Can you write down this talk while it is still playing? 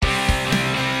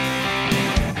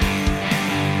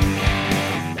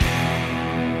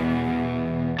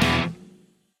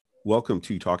Welcome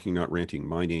to Talking Not Ranting.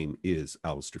 My name is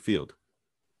Alistair Field.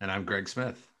 And I'm Greg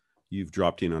Smith. You've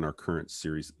dropped in on our current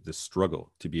series, The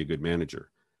Struggle to be a Good Manager.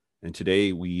 And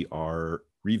today we are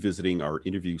revisiting our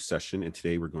interview session. And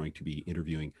today we're going to be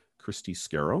interviewing Christy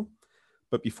Scarrow.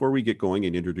 But before we get going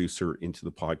and introduce her into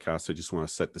the podcast, I just want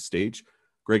to set the stage.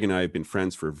 Greg and I have been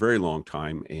friends for a very long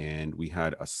time, and we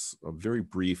had a very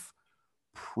brief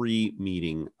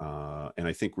pre-meeting. And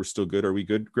I think we're still good. Are we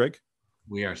good, Greg?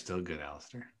 We are still good,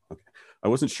 Alistair. Okay. I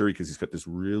wasn't sure because he's got this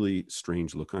really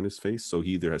strange look on his face. So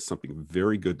he either has something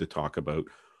very good to talk about,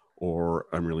 or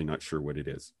I'm really not sure what it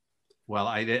is. Well,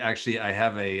 I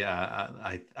have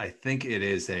I think it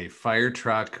is a fire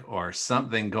truck or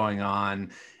something going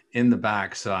on in the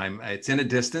back. So it's in a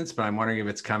distance, but I'm wondering if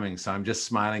it's coming. So I'm just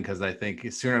smiling because I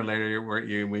think sooner or later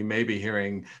we may be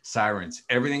hearing sirens.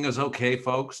 Everything is okay,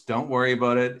 folks. Don't worry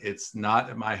about it. It's not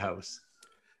at my house.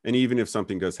 And even if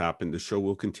something does happen, the show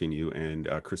will continue, and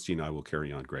Christy and I will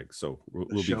carry on, Greg. So we'll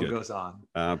be good. The show goes on.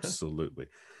 Absolutely.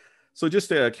 So just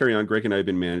to carry on, Greg and I have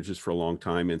been managers for a long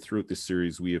time. And throughout this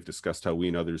series, we have discussed how we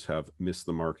and others have missed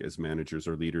the mark as managers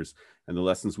or leaders, and the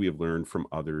lessons we have learned from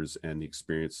others and the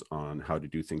experience on how to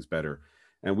do things better.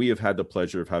 And we have had the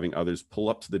pleasure of having others pull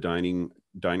up to the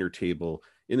diner table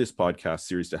in this podcast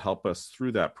series to help us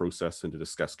through that process and to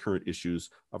discuss current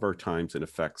issues of our times and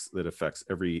affects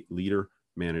every leader,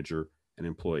 manager, and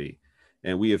employee.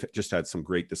 And we have just had some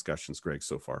great discussions, Greg,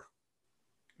 so far.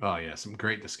 Oh yeah, some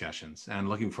great discussions, and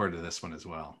looking forward to this one as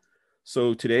well.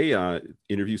 So today,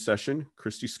 interview session,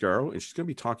 Christy Scarrow, and she's going to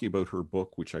be talking about her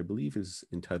book, which I believe is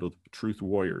entitled Truth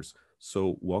Warriors.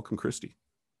 So welcome, Christy.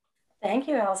 Thank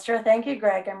you, Alistair. Thank you,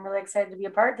 Greg. I'm really excited to be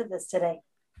a part of this today.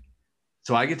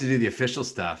 So I get to do the official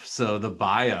stuff. So the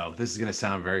bio, this is going to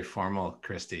sound very formal,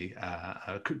 Christy.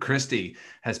 Christy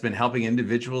has been helping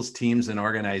individuals, teams, and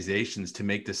organizations to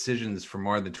make decisions for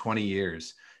more than 20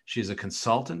 years. She is a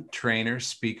consultant, trainer,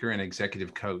 speaker, and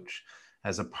executive coach.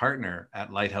 As a partner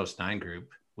at Lighthouse 9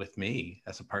 Group, with me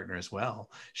as a partner as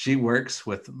well, she works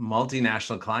with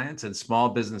multinational clients and small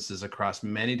businesses across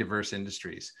many diverse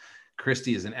industries.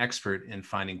 Christy is an expert in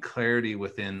finding clarity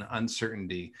within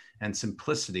uncertainty and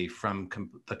simplicity from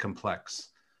the complex.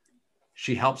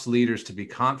 She helps leaders to be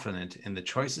confident in the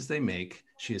choices they make.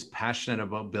 She is passionate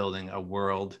about building a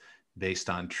world based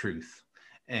on truth.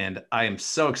 And I am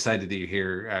so excited that you're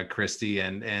here, Christy.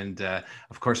 And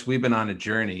of course, we've been on a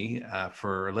journey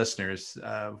for listeners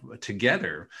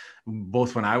together.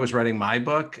 Both when I was writing my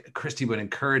book, Christy would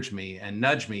encourage me and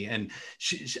nudge me. And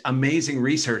she's an amazing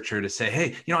researcher to say,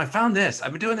 hey, I found this.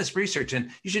 I've been doing this research and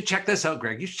you should check this out,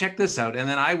 Greg. You should check this out. And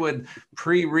then I would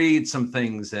pre-read some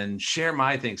things and share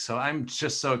my things. So I'm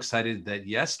just so excited that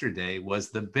yesterday was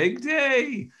the big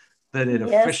day that it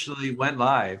officially went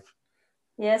live.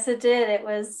 Yes, it did. It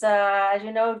was, as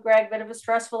you know, Greg, a bit of a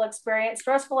stressful experience,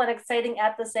 stressful and exciting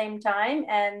at the same time.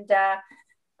 And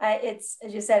it's,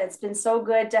 as you said, it's been so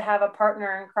good to have a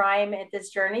partner in crime at this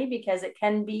journey, because it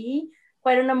can be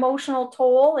quite an emotional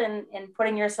toll in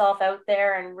putting yourself out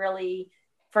there and really,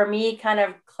 for me, kind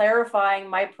of clarifying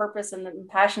my purpose and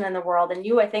passion in the world. And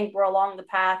you, I think, were along the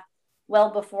path well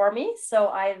before me. So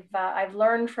I've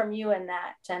learned from you in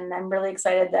that. And I'm really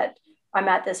excited that I'm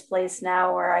at this place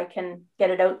now where I can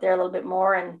get it out there a little bit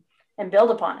more and build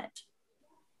upon it.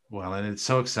 Well, and it's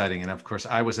so exciting. And of course,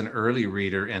 I was an early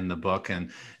reader in the book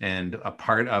and a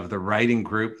part of the writing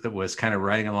group that was kind of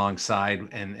writing alongside.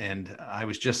 And I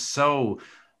was just so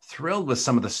thrilled with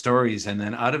some of the stories. And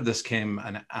then out of this came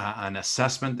an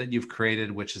assessment that you've created,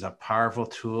 which is a powerful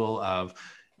tool of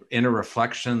inner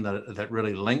reflection that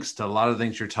really links to a lot of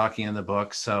things you're talking in the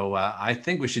book. So I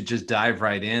think we should just dive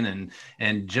right in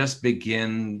and just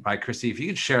begin by, Christy, if you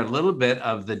could share a little bit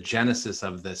of the genesis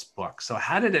of this book. So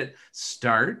how did it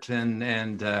start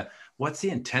and what's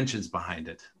the intentions behind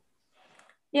it?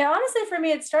 Yeah, honestly, for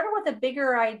me, it started with a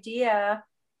bigger idea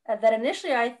that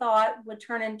initially I thought would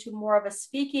turn into more of a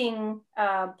speaking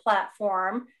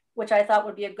platform, which I thought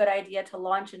would be a good idea to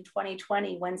launch in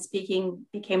 2020 when speaking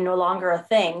became no longer a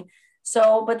thing.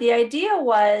 So, but the idea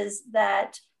was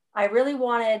that I really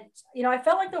wanted, I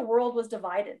felt like the world was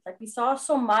divided. Like we saw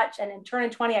so much, and in turning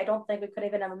 20, I don't think we could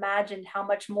even have imagined how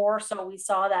much more so we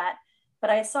saw that.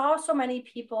 But I saw so many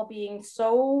people being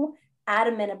so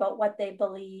adamant about what they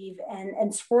believe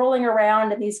and swirling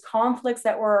around, and these conflicts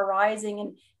that were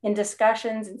arising in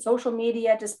discussions and social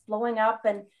media just blowing up.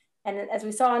 And as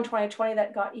we saw in 2020,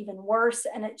 that got even worse.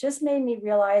 And it just made me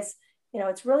realize,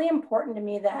 it's really important to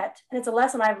me that, and it's a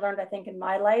lesson I've learned, I think, in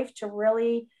my life, to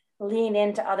really lean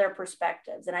into other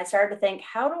perspectives. And I started to think,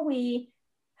 how do we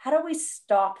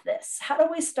stop this? How do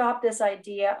we stop this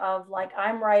idea of like,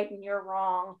 I'm right and you're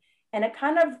wrong? And it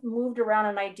kind of moved around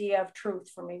an idea of truth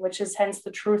for me, which is hence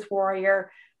the Truth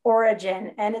Warrior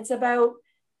origin. And it's about,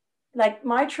 like,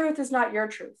 my truth is not your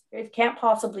truth. It can't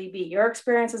possibly be. Your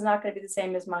experience is not going to be the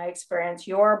same as my experience.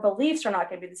 Your beliefs are not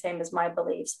going to be the same as my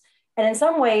beliefs. And in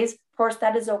some ways, of course,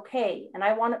 that is okay. And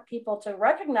I want people to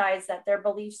recognize that their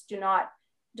beliefs do not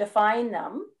define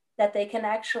them, that they can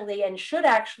actually and should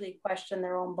actually question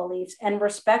their own beliefs and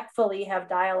respectfully have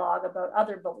dialogue about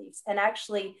other beliefs and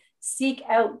actually seek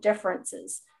out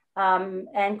differences,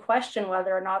 and question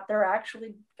whether or not they're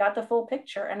actually got the full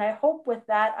picture. And I hope with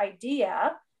that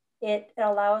idea, it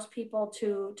allows people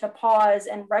to pause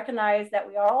and recognize that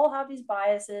we all have these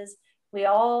biases. We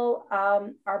all are,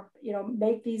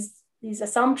 make these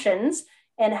assumptions,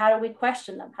 and how do we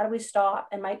question them? How do we stop?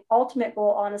 And my ultimate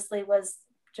goal, honestly, was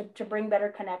to bring better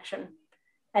connection.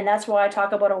 And that's why I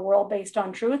talk about a world based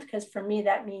on truth, because for me,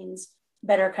 that means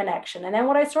better connection. And then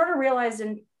what I sort of realized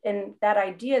in that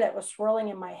idea that was swirling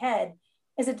in my head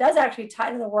is it does actually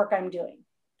tie to the work I'm doing.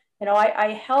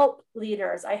 I help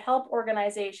leaders, I help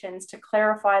organizations to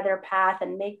clarify their path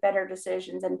and make better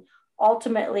decisions. And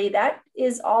ultimately, that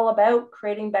is all about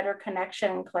creating better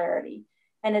connection and clarity.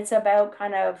 And it's about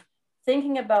kind of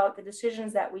thinking about the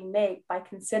decisions that we make by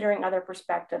considering other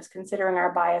perspectives, considering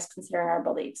our bias, considering our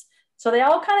beliefs. So they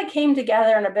all kind of came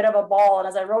together in a bit of a ball. And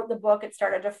as I wrote the book, it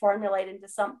started to formulate into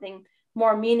something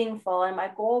more meaningful. And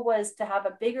my goal was to have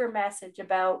a bigger message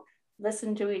about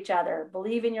listen to each other,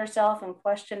 believe in yourself, and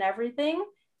question everything.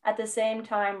 At the same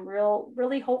time,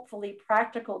 really hopefully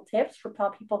practical tips for how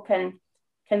people can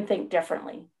think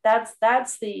differently. That's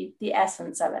the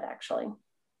essence of it, actually.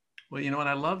 Well, you know what,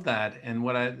 I love that. And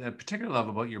what I particularly love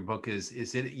about your book is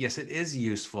it, yes, it is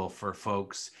useful for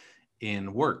folks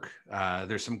in work.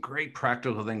 There's some great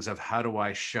practical things of how do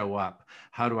I show up?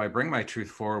 How do I bring my truth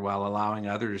forward while allowing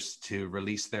others to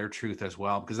release their truth as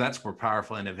well? Because that's where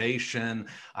powerful innovation,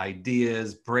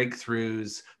 ideas,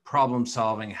 breakthroughs, problem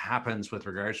solving happens with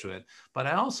regards to it. But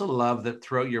I also love that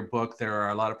throughout your book, there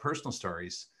are a lot of personal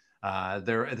stories.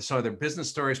 They're business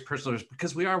stories, personal stories,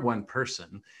 because we are one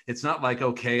person. It's not like,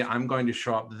 okay, I'm going to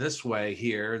show up this way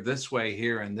here, and this way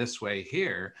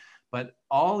here. But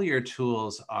all your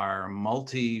tools are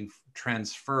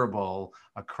multi-transferable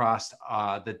across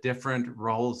the different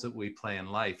roles that we play in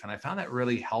life. And I found that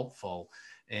really helpful,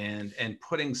 and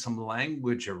putting some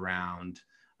language around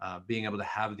being able to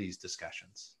have these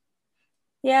discussions.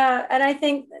 Yeah, and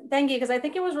thank you, because I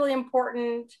think it was really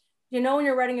important. When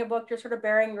you're writing a book, you're sort of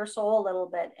bearing your soul a little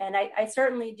bit. And I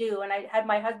certainly do. And I had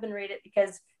my husband read it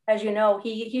because, as you know,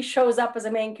 he shows up as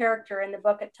a main character in the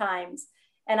book at times.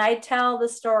 And I tell the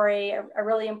story, a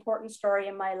really important story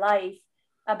in my life,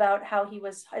 about how he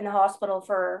was in the hospital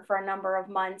for a number of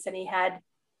months, and he had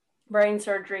brain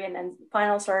surgery and then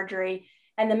spinal surgery.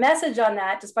 And the message on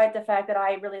that, despite the fact that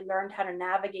I really learned how to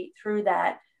navigate through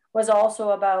that, was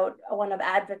also about one of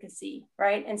advocacy,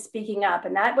 right? And speaking up.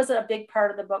 And that was a big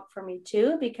part of the book for me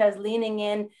too, because leaning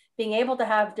in, being able to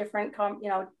have different,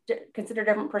 consider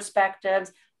different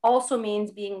perspectives also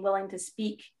means being willing to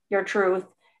speak your truth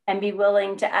and be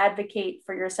willing to advocate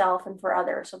for yourself and for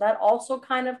others. So that also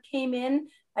kind of came in.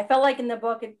 I felt like in the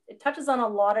book, it touches on a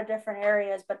lot of different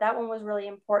areas, but that one was really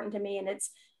important to me. And it's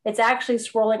actually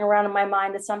swirling around in my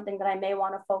mind as something that I may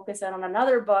want to focus on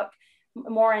another book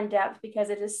more in depth, because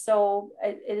it is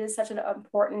such an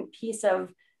important piece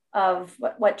of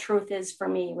what truth is for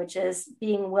me, which is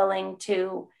being willing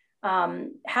to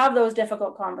have those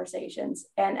difficult conversations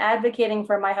and advocating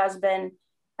for my husband,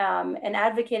 and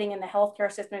advocating in the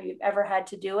healthcare system, if you've ever had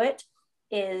to do it,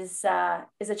 is a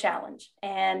challenge.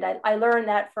 And I learned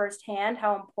that firsthand,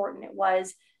 how important it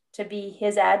was to be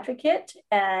his advocate.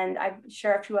 And I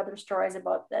share a few other stories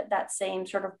about that same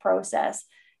sort of process.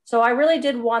 So I really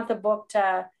did want the book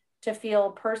to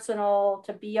feel personal,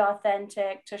 to be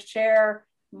authentic, to share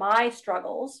my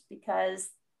struggles, because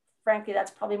frankly,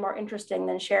 that's probably more interesting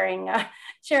than sharing a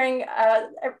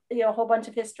whole bunch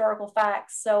of historical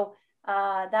facts. So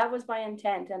that was my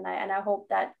intent, and I hope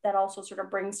that also sort of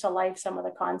brings to life some of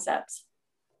the concepts.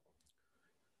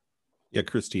 Yeah,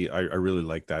 Christy, I really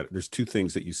like that. There's two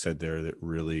things that you said there that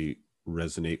really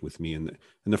resonate with me, and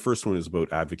the first one is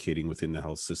about advocating within the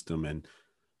health system. And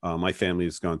my family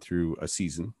has gone through a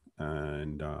season,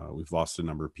 and we've lost a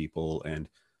number of people. And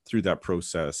through that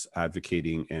process,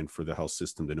 advocating and for the health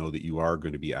system to know that you are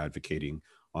going to be advocating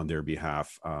on their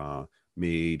behalf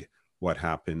made what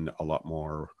happened a lot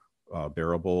more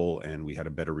bearable, and we had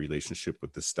a better relationship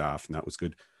with the staff, and that was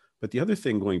good. But the other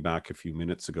thing, going back a few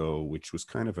minutes ago, which was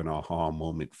kind of an aha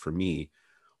moment for me,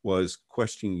 was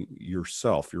questioning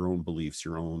yourself, your own beliefs,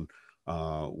 your own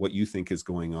what you think is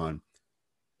going on.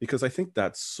 because I think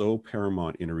that's so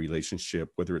paramount in a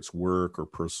relationship, whether it's work or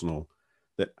personal,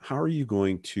 that how are you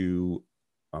going to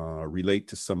relate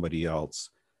to somebody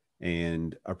else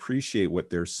and appreciate what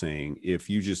they're saying if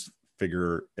you just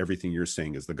figure everything you're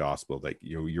saying is the gospel, like,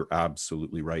 you're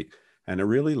absolutely right. And I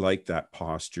really like that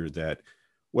posture, that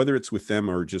whether it's with them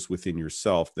or just within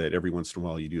yourself, that every once in a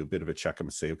while you do a bit of a check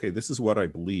and say, okay, this is what I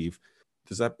believe.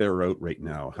 Does that bear out right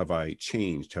now? Have I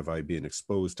changed? Have I been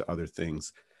exposed to other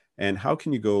things? And how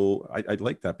can you go? I'd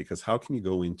like that, because how can you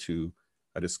go into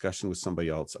a discussion with somebody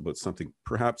else about something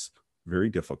perhaps very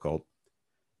difficult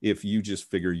if you just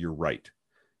figure you're right?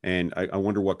 And I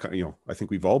wonder what kind, I think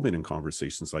we've all been in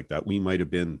conversations like that. We might have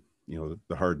been,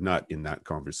 the hard nut in that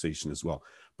conversation as well.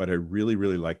 But I really,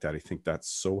 really like that. I think that's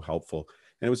so helpful.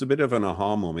 And it was a bit of an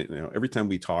aha moment. Every time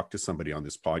we talk to somebody on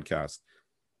this podcast,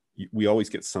 we always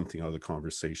get something out of the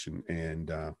conversation.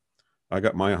 And I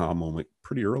got my aha moment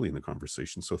pretty early in the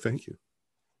conversation. So thank you.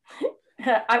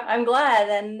 I'm glad.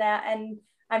 And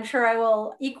I'm sure I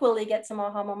will equally get some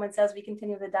aha moments as we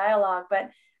continue the dialogue. But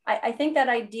I think that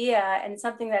idea, and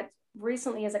something that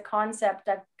recently as a concept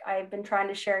I've been trying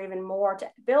to share even more to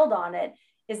build on it,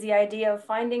 is the idea of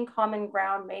finding common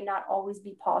ground may not always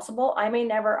be possible. I may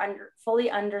never fully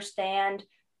understand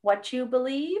what you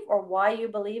believe or why you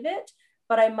believe it,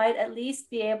 but I might at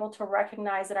least be able to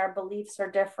recognize that our beliefs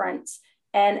are different.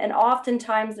 And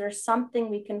oftentimes there's something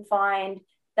we can find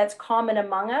that's common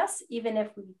among us, even if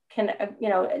we can,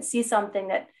 see something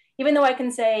that, even though I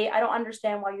can say, I don't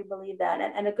understand why you believe that.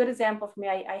 And a good example for me,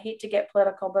 I hate to get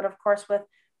political, but of course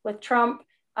with Trump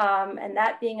and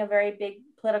that being a very big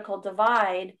political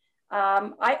divide,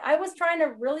 I was trying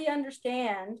to really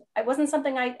understand. It wasn't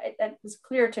something that was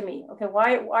clear to me. Okay,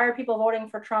 why are people voting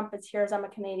for Trump? It's here as I'm a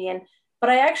Canadian. But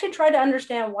I actually tried to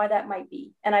understand why that might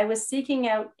be. And I was seeking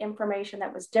out information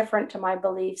that was different to my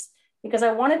beliefs, because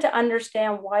I wanted to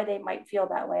understand why they might feel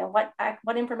that way, and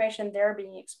what information they're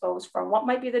being exposed from, what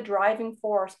might be the driving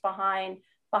force behind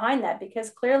that,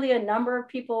 because clearly a number of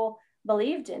people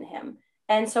believed in him.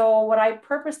 And so what I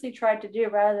purposely tried to do,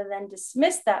 rather than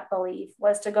dismiss that belief,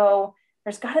 was to go,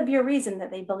 there's got to be a reason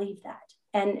that they believe that.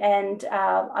 And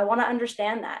I want to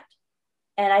understand that.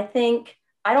 And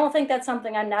I don't think that's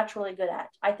something I'm naturally good at.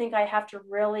 I think I have to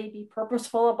really be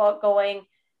purposeful about going,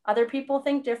 other people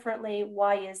think differently.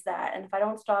 Why is that? And if I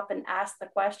don't stop and ask the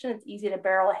question, it's easy to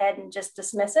barrel ahead and just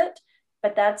dismiss it.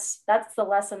 But that's the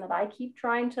lesson that I keep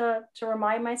trying to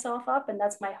remind myself of. And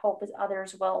that's my hope, is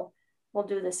others will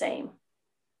do the same.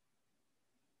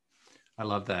 I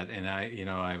love that. And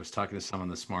I was talking to someone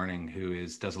this morning who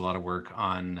does a lot of work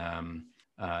on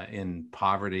in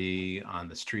poverty on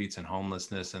the streets and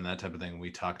homelessness and that type of thing.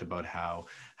 We talked about how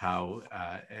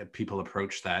people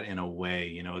approach that in a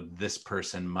way, this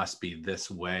person must be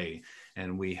this way.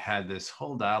 And we had this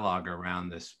whole dialogue around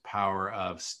this power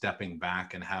of stepping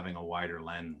back and having a wider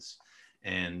lens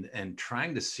and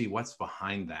trying to see what's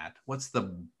behind that. What's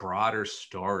the broader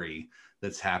story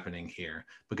that's happening here?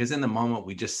 Because in the moment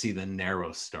we just see the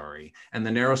narrow story, and the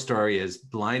narrow story is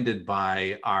blinded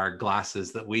by our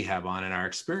glasses that we have on and our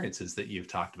experiences that you've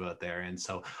talked about there. And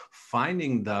so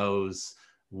finding those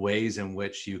ways in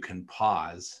which you can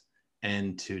pause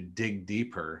and to dig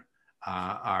deeper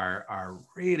are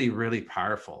really, really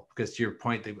powerful. Because to your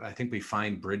point, I think we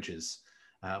find bridges.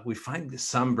 We find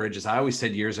some bridges. I always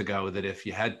said years ago that if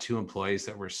you had two employees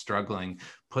that were struggling,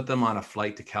 put them on a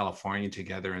flight to California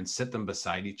together and sit them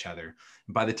beside each other.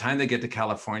 By the time they get to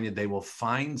California, they will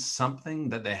find something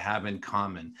that they have in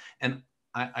common. And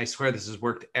I swear this has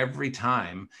worked every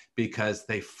time, because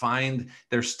they find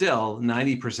they're still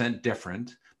 90%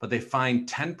 different, but they find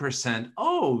 10%,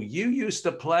 oh, you used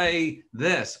to play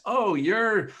this. Oh,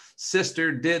 your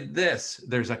sister did this.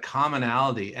 There's a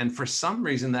commonality. And for some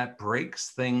reason, that breaks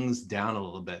things down a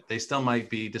little bit. They still might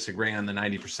be disagreeing on the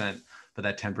 90%, but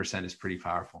that 10% is pretty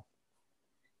powerful.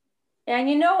 And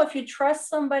if you trust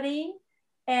somebody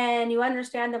and you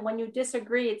understand that when you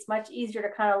disagree, it's much easier to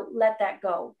kind of let that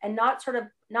go and not sort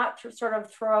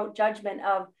of throw out judgment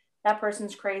of that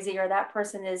person's crazy or that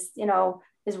person is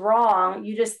wrong.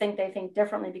 You just think they think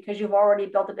differently because you've already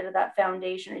built a bit of that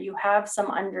foundation, or you have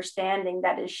some understanding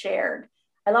that is shared.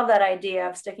 I love that idea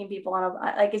of sticking people on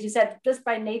like, as you said, just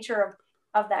by nature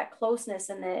of that closeness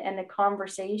and the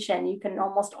conversation, you can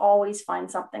almost always find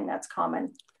something that's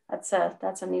common. That's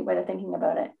a neat way of thinking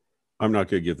about it. I'm not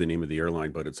going to give the name of the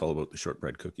airline, but it's all about the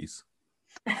shortbread cookies.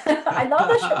 I love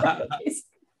the shortbread cookies.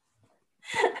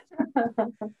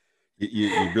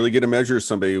 You really get to measure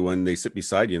somebody when they sit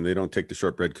beside you and they don't take the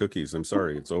shortbread cookies. I'm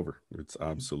sorry, it's over. It's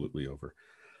absolutely over.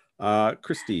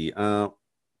 Christy,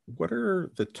 what are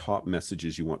the top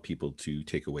messages you want people to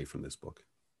take away from this book?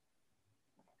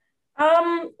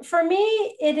 For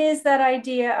me, it is that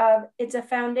idea of it's a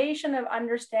foundation of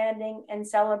understanding and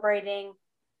celebrating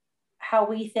how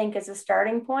we think as a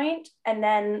starting point, and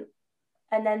then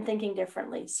thinking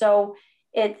differently. So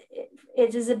it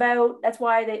is about, that's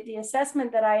why the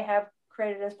assessment that I have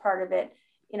created as part of it,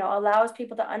 allows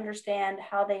people to understand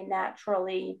how they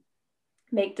naturally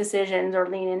make decisions or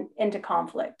lean into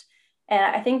conflict. And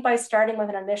I think by starting with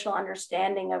an initial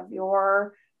understanding of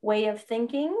your way of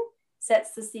thinking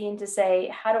sets the scene to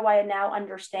say, how do I now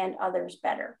understand others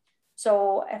better?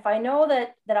 So if I know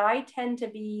that I tend to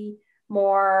be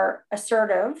more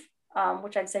assertive,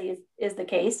 which I'd say is the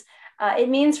case, it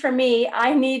means for me,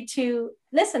 I need to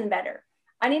listen better.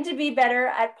 I need to be better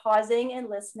at pausing and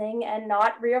listening and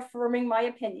not reaffirming my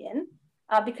opinion,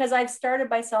 because I've started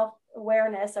by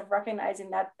self-awareness of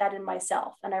recognizing that in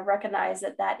myself. And I recognize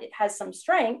that it has some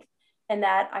strength and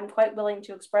that I'm quite willing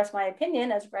to express my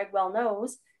opinion, as Greg well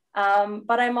knows.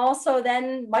 But I'm also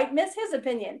then might miss his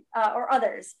opinion or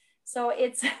others. So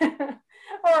it's,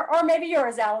 or maybe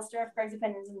yours, Alistair, if Greg's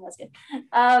opinion isn't as good.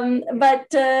 But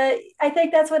I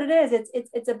think that's what it is.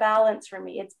 It's a balance for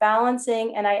me. It's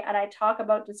balancing, and I talk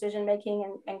about decision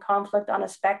making and conflict on a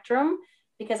spectrum,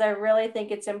 because I really think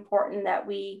it's important that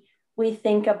we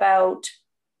think about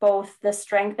both the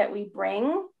strength that we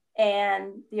bring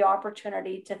and the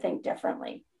opportunity to think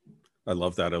differently. I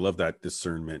love that. I love that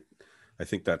discernment. I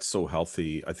think that's so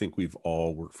healthy. I think we've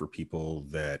all worked for people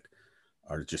that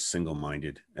are just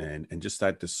single-minded, and just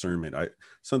that discernment.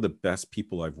 Some of the best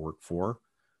people I've worked for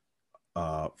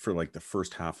like the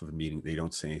first half of a meeting, they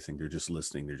don't say anything. They're just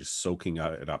listening. They're just soaking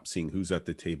it up, seeing who's at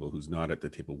the table, who's not at the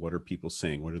table. What are people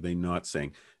saying? What are they not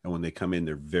saying? And when they come in,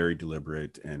 they're very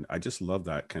deliberate. And I just love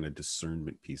that kind of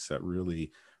discernment piece. That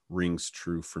really rings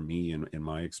true for me in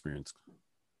my experience.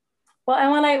 Well,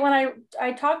 and when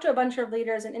I talked to a bunch of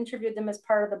leaders and interviewed them as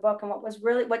part of the book, and what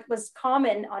was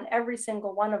common on every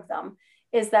single one of them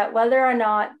is that whether or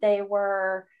not they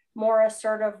were more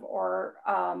assertive or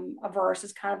averse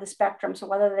is kind of the spectrum. So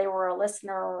whether they were a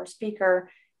listener or a speaker,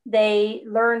 they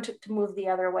learned to move the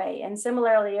other way. And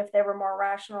similarly, if they were more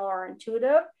rational or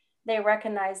intuitive, they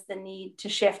recognized the need to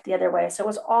shift the other way. So it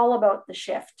was all about the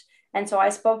shift. And so I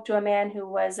spoke to a man who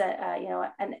was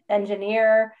an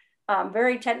engineer,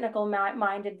 very technical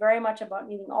minded, very much about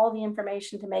needing all the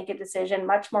information to make a decision,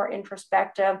 much more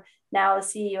introspective. Now a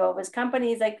CEO of his company,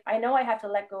 he's like, I know I have to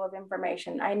let go of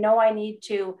information. I know I need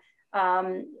to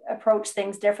approach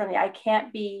things differently. I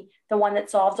can't be the one that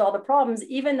solves all the problems,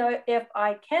 even though if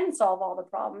I can solve all the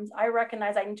problems, I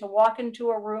recognize I need to walk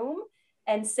into a room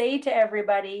and say to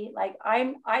everybody, like,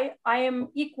 I am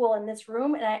equal in this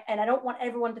room, and I don't want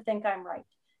everyone to think I'm right.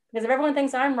 Because if everyone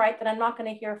thinks I'm right, then I'm not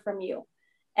going to hear from you.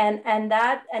 And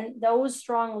those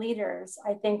strong leaders,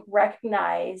 I think,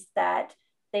 recognize that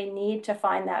they need to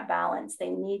find that balance. They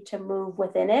need to move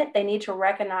within it. They need to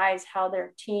recognize how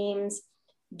their teams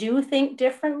do think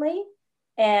differently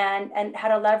and how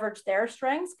to leverage their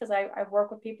strengths. Because I've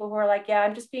worked with people who are like, yeah,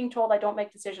 I'm just being told I don't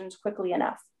make decisions quickly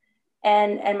enough.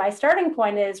 And my starting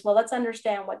point is, well, let's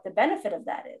understand what the benefit of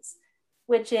that is,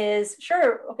 which is,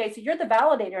 sure, okay, so you're the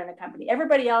validator in the company.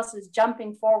 Everybody else is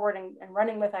jumping forward and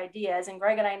running with ideas. And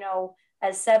Greg and I know,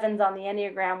 as sevens on the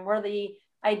Enneagram, we're the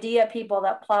idea people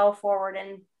that plow forward.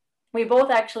 And we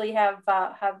both actually have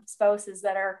spouses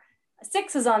that are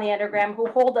sixes on the Enneagram who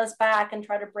hold us back and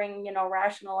try to bring,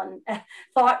 rational and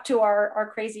thought to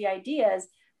our crazy ideas.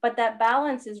 But that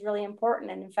balance is really important.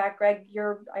 And in fact, Greg,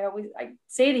 I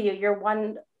say to you, you're one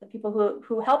of the people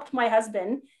who helped my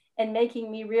husband in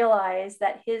making me realize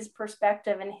that his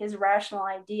perspective and his rational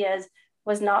ideas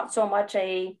was not so much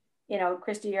a,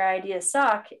 Christy, your ideas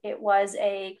suck. It was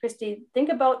a, Christy, think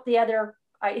about the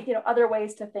other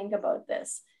ways to think about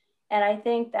this. And I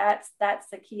think that's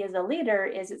the key as a leader,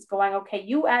 is it's going, okay,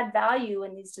 you add value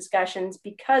in these discussions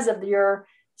because of your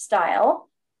style.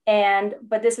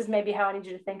 But this is maybe how I need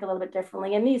you to think a little bit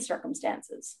differently in these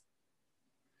circumstances.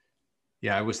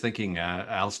 Yeah, I was thinking,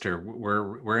 Alistair,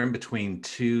 we're in between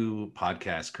two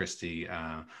podcasts, Christy.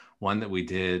 One that we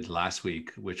did last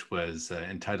week, which was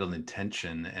entitled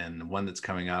Intention, and one that's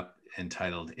coming up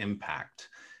entitled Impact.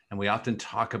 And we often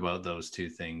talk about those two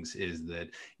things, is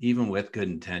that even with good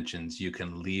intentions, you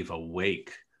can leave a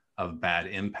wake of bad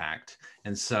impact.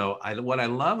 And so what I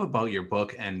love about your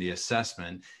book and the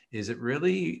assessment is it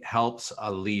really helps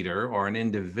a leader or an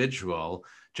individual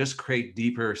just create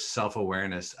deeper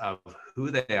self-awareness of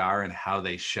who they are and how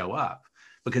they show up.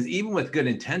 Because even with good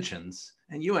intentions,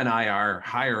 and you and I are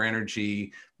higher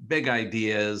energy, big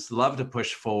ideas, love to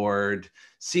push forward,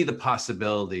 see the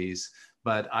possibilities,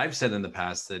 But I've said in the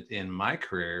past that in my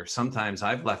career, sometimes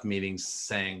I've left meetings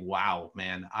saying, wow,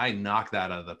 man, I knocked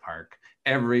that out of the park.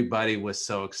 Everybody was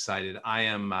so excited. I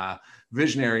am a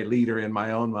visionary leader in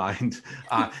my own mind.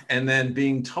 And then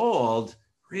being told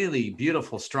really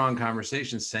beautiful, strong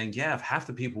conversations saying, yeah, half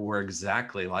the people were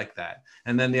exactly like that.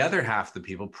 And then the other half of the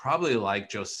people, probably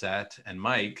like Josette and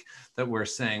Mike, that were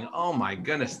saying, oh my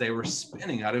goodness, they were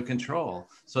spinning out of control.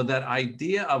 So that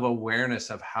idea of awareness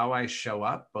of how I show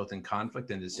up, both in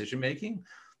conflict and decision-making,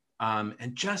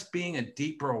 and just being a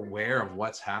deeper aware of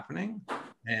what's happening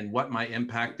and what my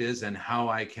impact is and how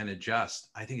I can adjust,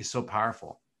 I think is so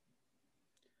powerful.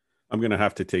 I'm going to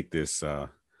have to take this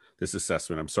this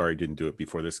assessment. I'm sorry I didn't do it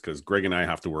before this, because Greg and I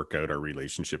have to work out our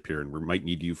relationship here, and we might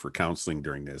need you for counseling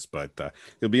during this, but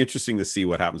it'll be interesting to see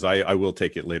what happens. I will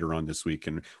take it later on this week,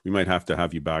 and we might have to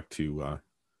have you back to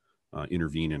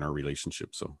intervene in our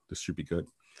relationship. So this should be good.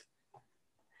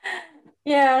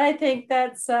 Yeah, and I think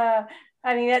that's, I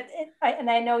mean,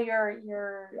 and I know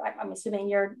I'm assuming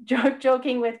you're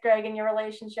joking with Greg in your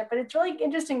relationship, but it's really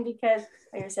interesting because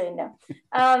you're saying no.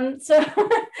 So,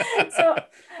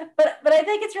 but I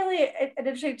think it's really an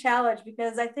interesting challenge,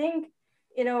 because I think,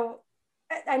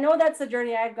 I know that's the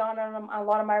journey I've gone on a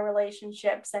lot of my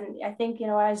relationships. And I think,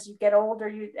 as you get older,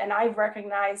 and I've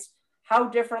recognized how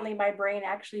differently my brain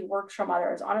actually works from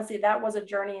others. Honestly, that was a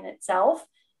journey in itself,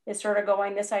 is sort of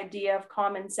going, this idea of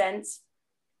common sense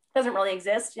doesn't really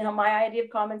exist. My idea of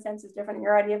common sense is different than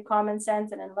your idea of common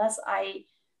sense. And unless I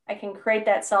can create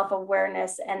that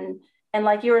self-awareness, and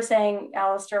like you were saying,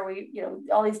 Alistair,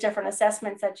 all these different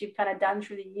assessments that you've kind of done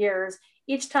through the years,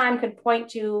 each time could point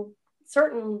to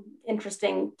certain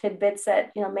interesting tidbits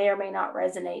that, may or may not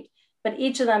resonate. But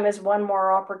each of them is one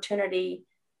more opportunity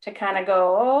to kind of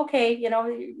go, oh, okay,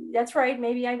 that's right.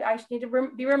 Maybe I need to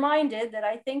be reminded that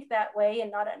I think that way,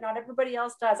 and not everybody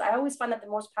else does. I always find that the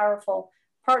most powerful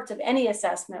parts of any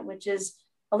assessment, which is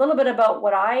a little bit about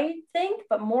what I think,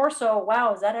 but more so,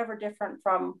 wow, is that ever different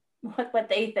from what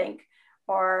they think?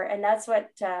 And that's what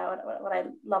I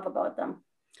love about them.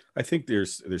 I think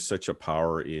there's such a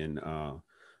power in,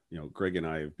 Greg and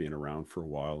I have been around for a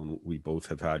while, and we both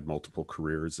have had multiple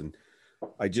careers. And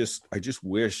I just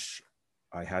wish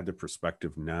I had the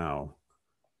perspective now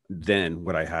than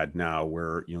what I had now,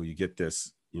 where, you get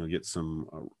this, get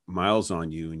some miles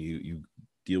on you, and you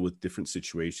deal with different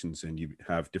situations, and you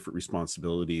have different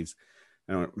responsibilities.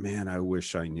 And man, I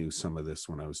wish I knew some of this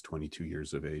when I was 22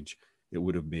 years of age. It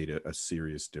would have made a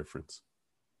serious difference.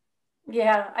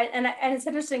 Yeah. And it's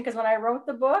interesting, because when I wrote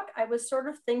the book, I was sort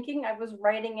of thinking I was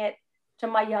writing it to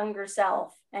my younger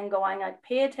self and going, like,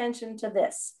 pay attention to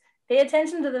this, pay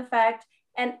attention to the fact.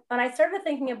 And when I started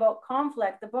thinking about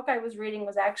conflict, the book I was reading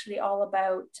was actually all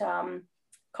about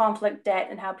conflict debt,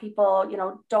 and how people,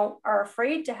 are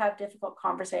afraid to have difficult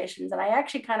conversations. And I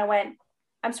actually kind of went,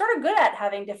 I'm sort of good at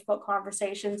having difficult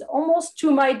conversations, almost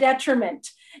to my detriment.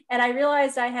 And I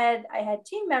realized I had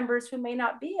team members who may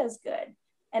not be as good.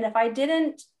 And if I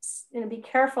didn't be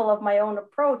careful of my own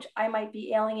approach, I might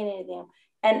be alienating them.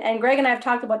 And Greg and I have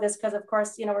talked about this, because of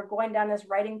course, we're going down this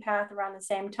writing path around the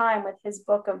same time with his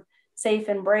book of Safe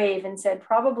and Brave, and said,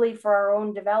 probably for our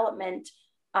own development,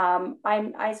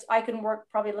 I can work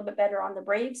probably a little bit better on the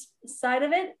brave side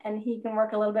of it, and he can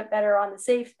work a little bit better on the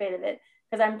safe bit of it,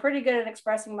 because I'm pretty good at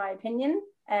expressing my opinion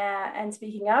and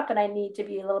speaking up, and I need to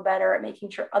be a little better at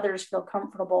making sure others feel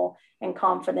comfortable and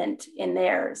confident in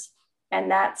theirs. And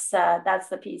that's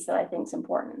the piece that I think is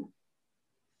important.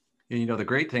 The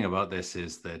great thing about this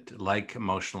is that, like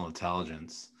emotional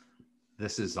intelligence,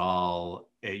 this is all,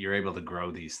 you're able to grow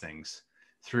these things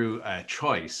through a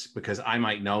choice, because I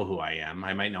might know who I am.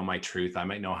 I might know my truth. I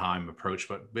might know how I'm approached,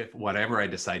 but whatever I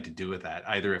decide to do with that,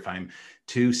 either if I'm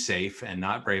too safe and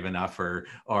not brave enough,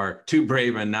 or too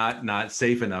brave and not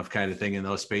safe enough, kind of thing, in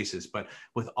those spaces. But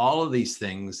with all of these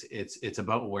things, it's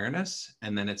about awareness,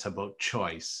 and then it's about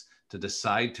choice to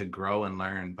decide to grow and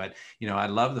learn. But, I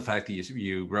love the fact that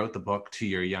you wrote the book to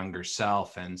your younger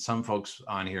self, and some folks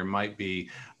on here might be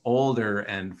older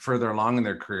and further along in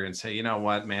their career and say, you know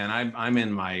what, man, I'm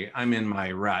in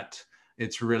my rut.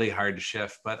 It's really hard to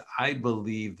shift, but I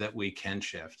believe that we can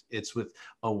shift. It's with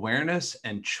awareness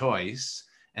and choice,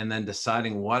 and then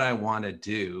deciding what I want to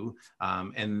do,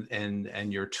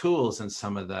 and your tools and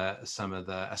some of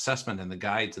the assessment and the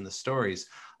guides and the stories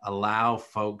allow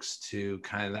folks to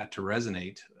kind of that to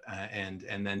resonate,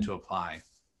 and then to apply.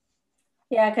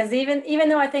 Yeah, because even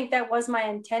though I think that was my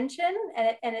intention,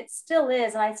 and it still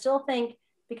is, and I still think,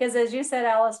 because as you said,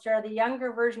 Alistair, the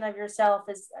younger version of yourself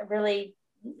is really,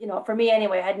 for me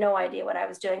anyway, I had no idea what I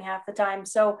was doing half the time.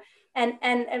 So, and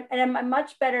I'm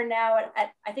much better now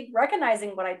at I think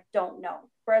recognizing what I don't know.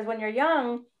 Whereas when you're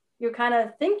young, you kind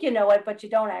of think you know it, but you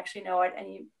don't actually know it. And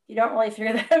you don't really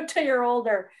figure that out till you're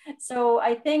older. So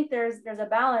I think there's a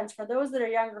balance for those that are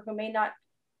younger who may not,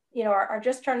 are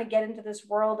just trying to get into this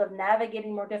world of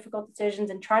navigating more difficult decisions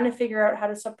and trying to figure out how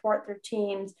to support their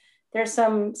teams. There's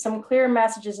some clear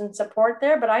messages and support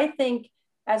there. But I think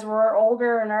as we're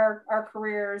older in our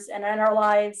careers and in our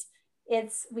lives,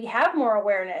 we have more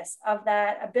awareness of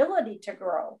that ability to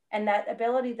grow and that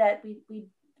ability that we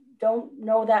don't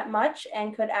know that much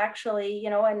and could actually,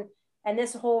 and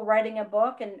this whole writing a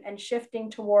book and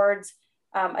shifting towards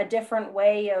a different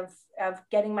way of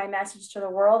getting my message to the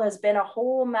world has been a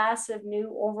whole massive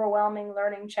new overwhelming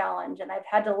learning challenge. And I've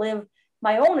had to live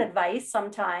my own advice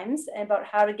sometimes about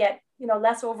how to get,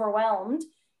 less overwhelmed.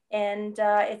 And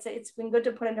it's been good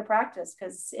to put into practice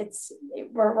because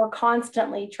we're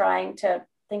constantly trying to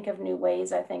think of new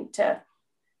ways, I think, to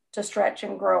stretch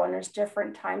and grow. And there's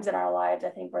different times in our lives, I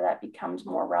think, where that becomes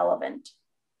more relevant.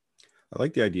 I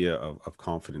like the idea of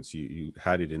confidence. You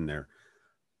had it in there.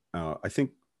 I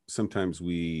think sometimes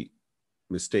we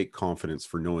mistake confidence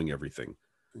for knowing everything.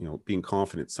 Being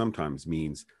confident sometimes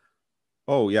means,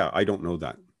 oh yeah, I don't know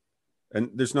that. And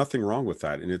there's nothing wrong with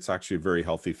that. And it's actually a very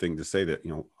healthy thing to say that,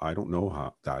 I don't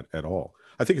know that at all.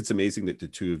 I think it's amazing that the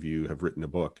two of you have written a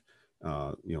book,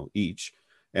 each.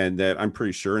 And that I'm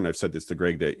pretty sure, and I've said this to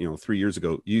Greg, that, 3 years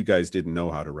ago, you guys didn't know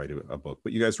how to write a book,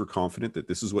 but you guys were confident that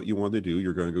this is what you wanted to do.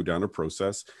 You're going to go down a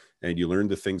process and you learned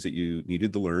the things that you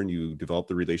needed to learn. You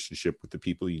developed a relationship with the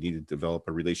people you needed to develop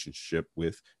a relationship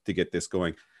with to get this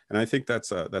going. And I think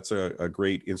that's a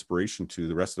great inspiration to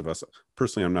the rest of us.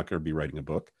 Personally, I'm not going to be writing a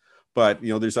book, but,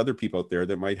 there's other people out there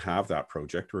that might have that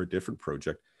project or a different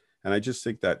project. And I just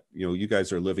think that, you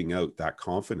guys are living out that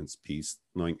confidence piece,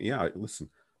 knowing, yeah, listen,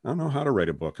 I don't know how to write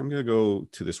a book. I'm going to go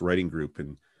to this writing group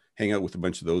and hang out with a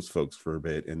bunch of those folks for a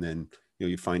bit. And then,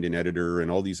 you find an editor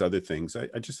and all these other things.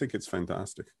 I just think it's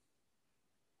fantastic.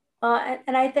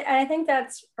 And I think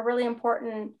that's a really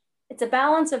important, it's a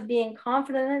balance of being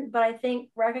confident, but I think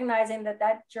recognizing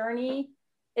that journey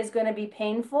is going to be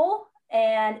painful.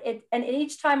 And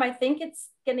each time I think it's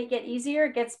going to get easier,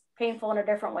 it gets painful in a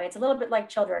different way. It's a little bit like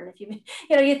children. If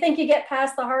you think you get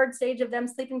past the hard stage of them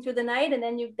sleeping through the night, and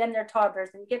then they're toddlers,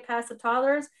 and you get past the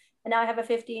toddlers, and now I have a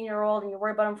 15-year-old, and you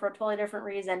worry about them for a totally different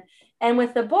reason. And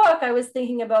with the book, I was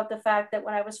thinking about the fact that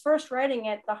when I was first writing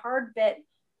it, the hard bit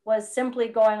was simply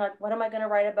going like, what am I going to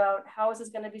write about? How is this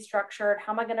going to be structured?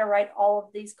 How am I going to write all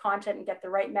of these content and get the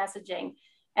right messaging?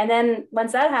 And then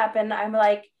once that happened, I'm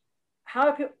like, how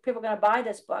are people going to buy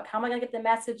this book? How am I going to get the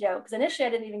message out? Because initially I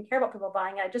didn't even care about people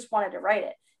buying it. I just wanted to write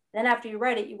it. And then after you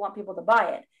write it, you want people to buy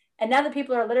it. And now that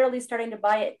people are literally starting to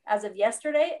buy it as of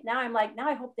yesterday, now I'm like, now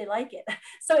I hope they like it.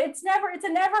 So it's a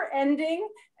never ending,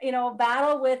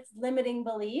 battle with limiting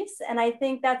beliefs. And I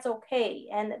think that's okay.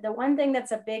 And the one thing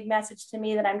that's a big message to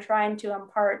me that I'm trying to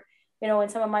impart, in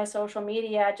some of my social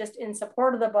media, just in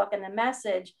support of the book and the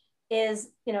message, is,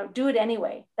 do it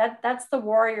anyway. That's the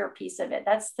warrior piece of it.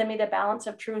 That's to me the balance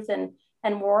of truth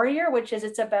and warrior, which is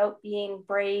it's about being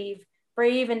brave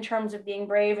in terms of being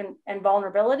brave and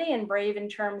vulnerability, and brave in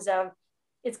terms of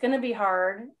it's going to be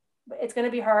hard. It's going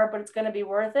to be hard, but it's going to be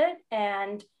worth it.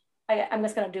 And I'm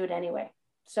just going to do it anyway.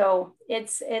 So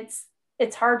it's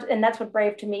hard. And that's what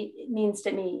brave to me means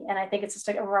to me. And I think it's just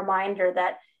a reminder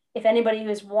that if anybody who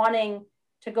is wanting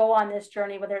to go on this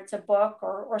journey, whether it's a book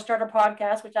or start a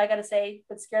podcast, which I got to say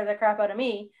would scare the crap out of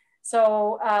me.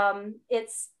 So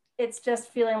it's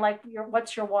just feeling like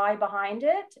what's your why behind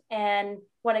it? And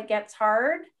when it gets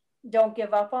hard, don't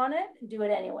give up on it, do it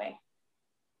anyway.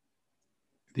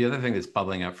 The other thing that's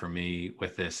bubbling up for me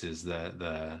with this is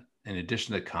the in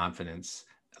addition to confidence,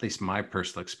 at least my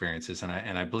personal experiences, and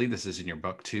I believe this is in your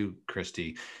book too,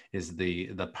 Christy, is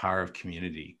the power of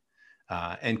community.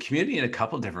 And community in a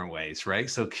couple different ways, right?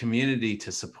 So community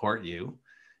to support you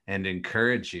and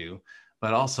encourage you,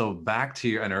 but also back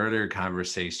to an earlier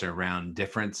conversation around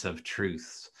difference of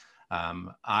truths.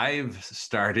 I've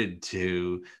started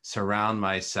to surround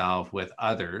myself with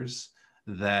others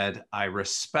that I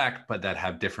respect, but that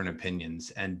have different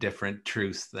opinions and different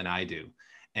truths than I do.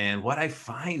 And what I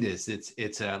find is it's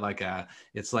like the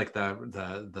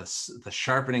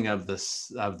sharpening of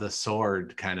the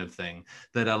sword kind of thing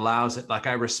that allows it. Like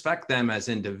I respect them as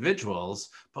individuals,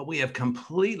 but we have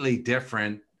completely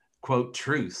different quote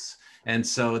truths. And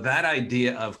so that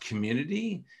idea of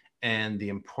community and the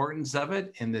importance of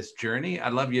it in this journey,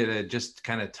 I'd love you to just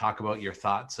kind of talk about your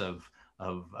thoughts of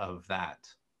that.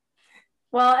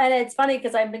 Well, and it's funny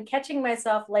because I've been catching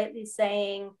myself lately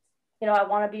saying, I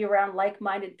want to be around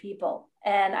like-minded people.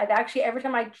 And I've actually, every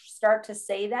time I start to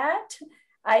say that,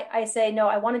 I say, no,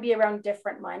 I want to be around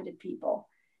different-minded people.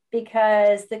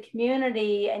 because the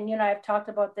community, and you and I have talked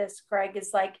about this, Greg,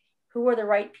 is like, who are the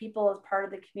right people as part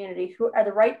of the community? Who are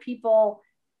the right people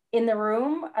in the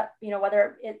room?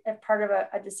 Whether it's part of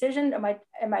a decision, am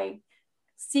I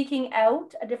seeking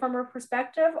out a different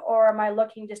perspective, or am I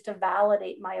looking just to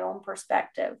validate my own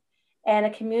perspective? And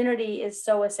a community is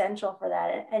so essential for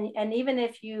that. And even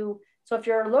if you're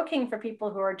looking for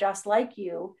people who are just like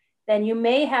you, then you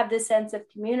may have this sense of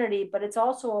community, but it's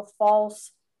also a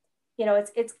false,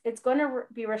 it's going to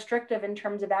be restrictive in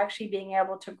terms of actually being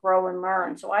able to grow and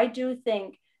learn. So I do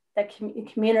think that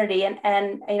community,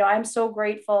 and I'm so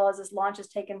grateful as this launch has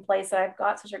taken place that I've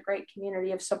got such a great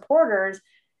community of supporters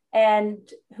and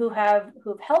who've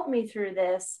helped me through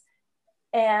this.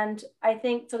 And I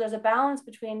think so there's a balance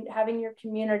between having your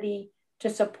community to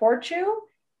support you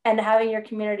and having your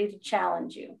community to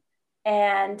challenge you.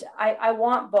 And I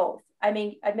want both. I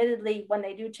mean, admittedly, when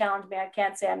they do challenge me, I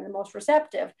can't say I'm the most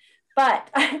receptive, but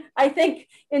I think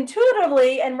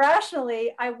intuitively and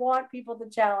rationally, I want people to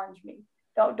challenge me.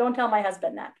 Don't tell my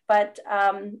husband that, but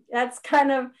that's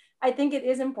kind of, I think it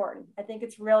is important. I think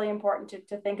it's really important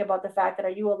to think about the fact that, are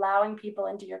you allowing people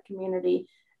into your community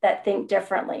that think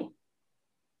differently?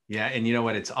 Yeah. And you know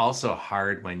what? It's also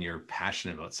hard when you're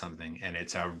passionate about something and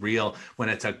when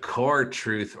it's a core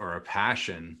truth or a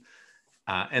passion.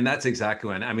 And that's exactly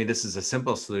when, I mean, this is a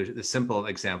simple solution, a simple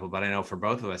example, but I know for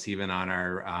both of us, even on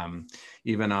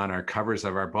our covers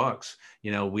of our books,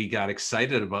 we got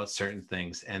excited about certain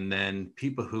things. And then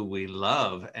people who we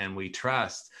love and we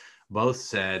trust both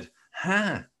said,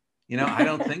 I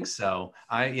don't think so.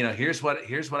 Here's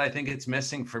what I think it's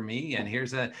missing for me.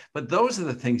 And but those are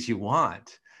the things you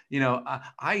want.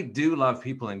 I do love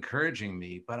people encouraging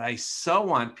me, but I so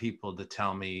want people to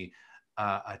tell me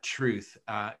a truth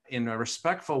in a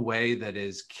respectful way that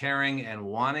is caring and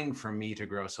wanting for me to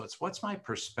grow. So it's what's my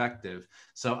perspective.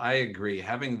 So I agree,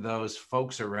 having those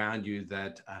folks around you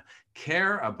that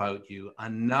care about you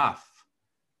enough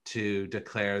to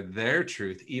declare their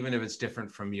truth, even if it's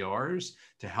different from yours,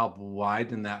 to help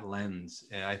widen that lens.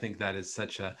 I think that is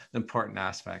such an important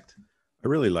aspect. I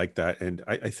really like that. And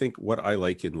I think what I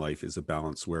like in life is a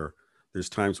balance where there's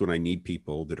times when I need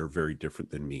people that are very different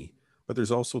than me, but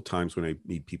there's also times when I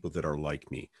need people that are like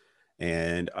me.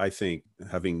 And I think,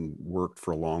 having worked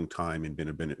for a long time and been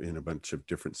in a bunch of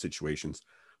different situations,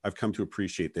 I've come to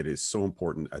appreciate that it is so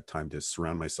important at times to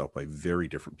surround myself by very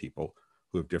different people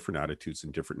who have different attitudes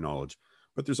and different knowledge.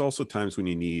 But there's also times when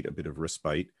you need a bit of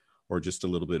respite or just a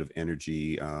little bit of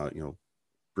energy,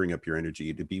 bring up your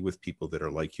energy to be with people that are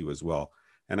like you as well.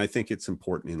 And I think it's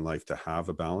important in life to have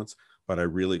a balance. But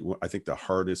I think the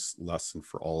hardest lesson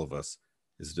for all of us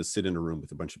is to sit in a room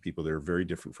with a bunch of people that are very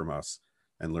different from us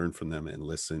and learn from them and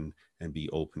listen and be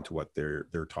open to what they're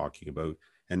talking about,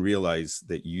 and realize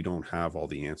that you don't have all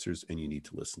the answers and you need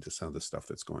to listen to some of the stuff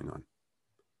that's going on.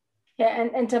 Yeah,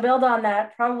 and to build on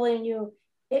that, probably and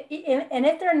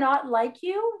if they're not like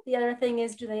you, the other thing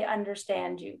is, do they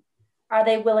understand you? Are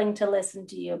they willing to listen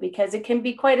to you? Because it can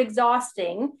be quite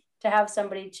exhausting to have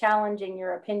somebody challenging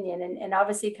your opinion. And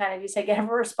obviously, kind of, you say, get a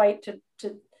respite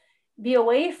to be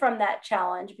away from that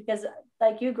challenge, because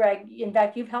like you, Greg, in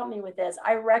fact, you've helped me with this.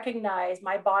 I recognize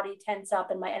my body tense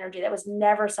up and my energy. That was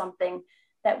never something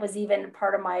that was even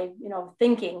part of my,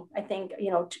 thinking, I think,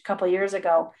 a couple of years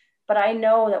ago. But I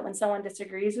know that when someone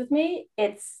disagrees with me,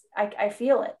 I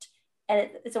feel it. And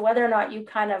it's whether or not you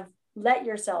kind of let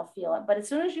yourself feel it. But as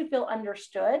soon as you feel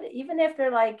understood, even if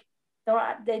they're like,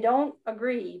 they don't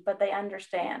agree, but they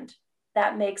understand,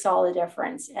 that makes all the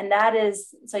difference. And that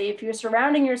is, so if you're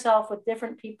surrounding yourself with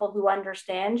different people who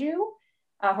understand you,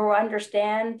 who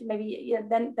understand maybe,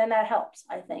 then that helps,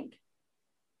 I think.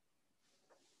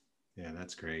 Yeah,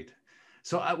 that's great.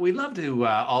 So we'd love to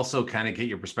also kind of get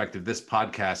your perspective. This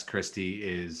podcast, Christy,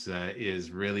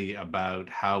 is really about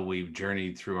how we've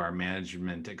journeyed through our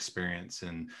management experience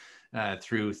and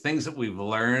through things that we've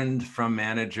learned from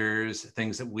managers,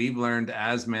 things that we've learned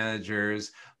as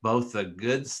managers, both the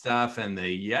good stuff and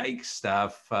the yikes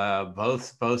stuff,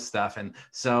 both stuff. And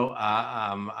so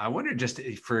I wonder, just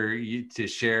for you to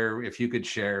share, if you could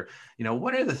share,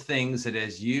 what are the things that,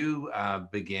 as you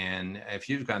began, if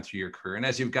you've gone through your career and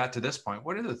as you've got to this point,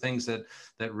 what are the things that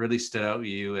really stood out to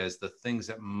you as the things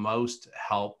that most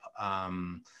help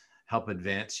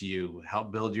advance you,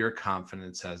 help build your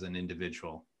confidence as an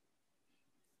individual?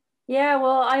 Yeah,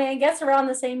 well, I guess around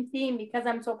the same theme, because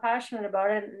I'm so passionate about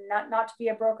it, not to be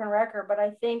a broken record, but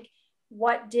I think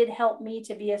what did help me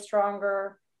to be a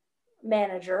stronger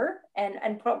manager,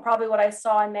 and probably what I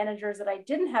saw in managers that I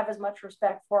didn't have as much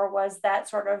respect for, was that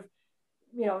sort of,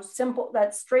 simple,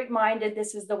 that straight-minded,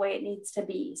 this is the way it needs to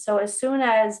be. So as soon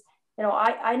as you know,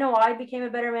 I know I became a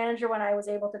better manager when I was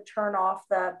able to turn off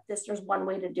there's one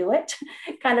way to do it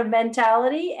kind of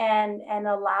mentality, and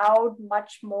allowed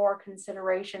much more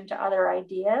consideration to other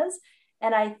ideas.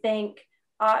 And I think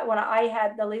when I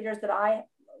had the leaders that I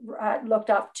looked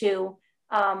up to,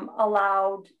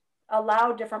 allowed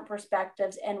different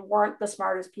perspectives and weren't the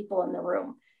smartest people in the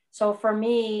room. So for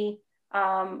me,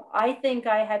 I think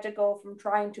I had to go from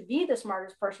trying to be the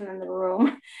smartest person in the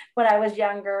room when I was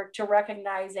younger to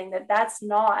recognizing that that's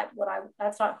not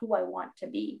who I want to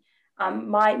be.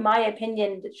 My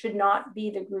opinion should not be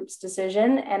the group's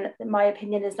decision, and my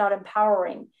opinion is not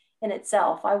empowering in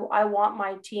itself. I want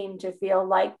my team to feel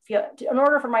in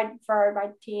order for my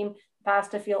team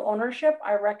past to feel ownership,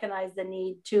 I recognize the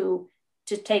need to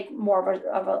take more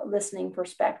of a listening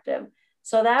perspective.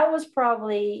 So that was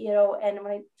probably, you know, and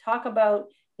when I talk about,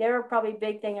 there are probably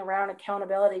big thing around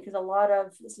accountability, because a lot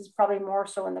of this is probably more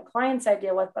so in the clients I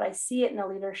deal with, but I see it in the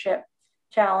leadership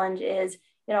challenge is,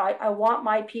 you know, I want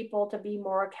my people to be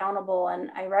more accountable. And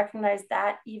I recognize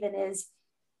that even is,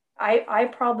 I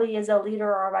probably as a leader,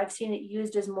 or I've seen it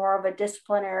used as more of a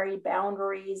disciplinary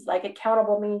boundaries, like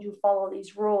accountable means you follow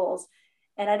these rules.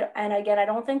 And again, I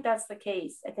don't think that's the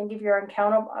case. I think if you're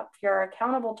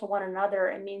accountable to one another,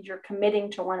 it means you're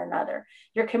committing to one another.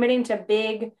 You're committing to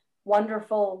big,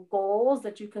 wonderful goals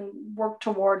that you can work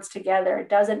towards together. It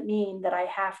doesn't mean that I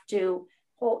have to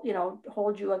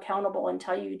hold you accountable and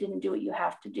tell you didn't do what you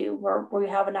have to do, where we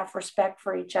have enough respect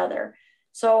for each other.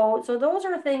 So those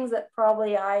are things that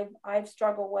probably I've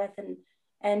struggled with,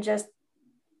 and just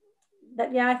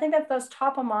that, yeah, I think that's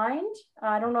top of mind.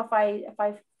 I don't know if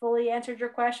I fully answered your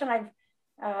question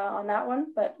on that one,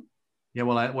 but yeah,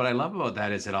 well, what I love about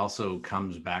that is it also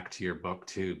comes back to your book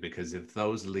too, because if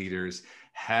those leaders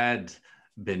had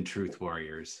been truth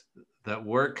warriors that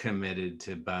were committed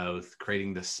to both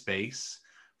creating the space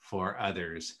for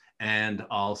others and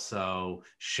also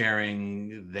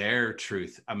sharing their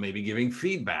truth, maybe giving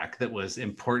feedback that was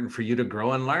important for you to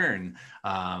grow and learn,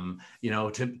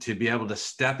 to be able to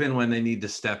step in when they need to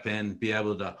step in, be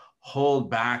able to hold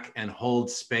back and hold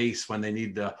space when they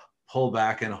need to pull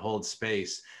back and hold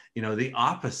space. You know, the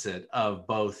opposite of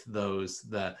both those,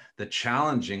 the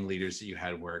challenging leaders that you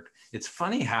had work. It's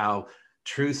funny how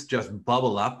truths just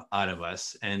bubble up out of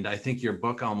us. And I think your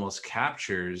book almost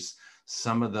captures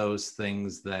some of those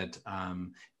things that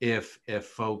if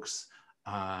folks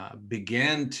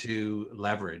began to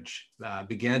leverage,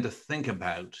 began to think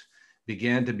about,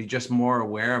 began to be just more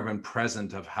aware of and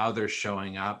present of how they're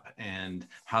showing up and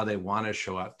how they want to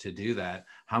show up to do that,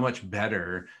 how much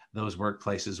better those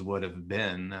workplaces would have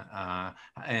been,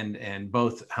 and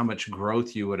both how much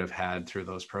growth you would have had through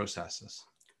those processes.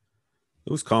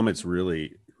 Those comments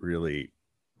really, really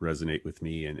resonate with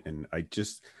me. And I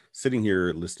just sitting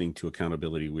here listening to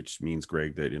accountability, which means,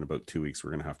 Greg, that in about 2 weeks, we're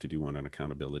going to have to do one on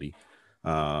accountability.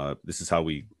 This is how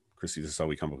we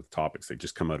come up with topics. They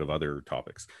just come out of other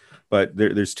topics. But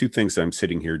there's two things I'm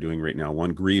sitting here doing right now.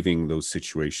 One, grieving those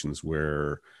situations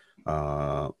where,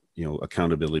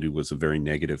 accountability was a very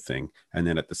negative thing. And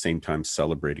then at the same time,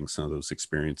 celebrating some of those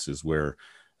experiences where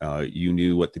you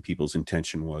knew what the people's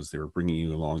intention was. They were bringing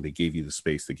you along. They gave you the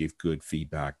space. They gave good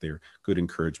feedback. They're good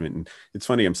encouragement. And it's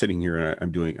funny, I'm sitting here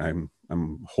and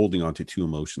I'm holding on to two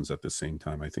emotions at the same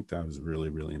time. I think that was really,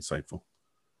 really insightful.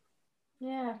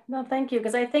 Yeah, no, thank you.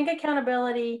 Because I think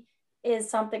accountability is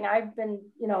something I've been,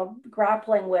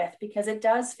 grappling with, because it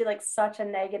does feel like such a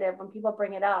negative when people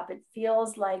bring it up. It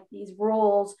feels like these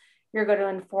rules you're going to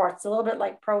enforce. It's a little bit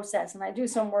like process. And I do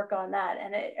some work on that.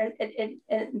 And it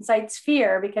incites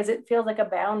fear because it feels like a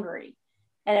boundary.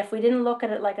 And if we didn't look at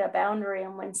it like a boundary,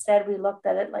 and instead we looked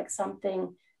at it like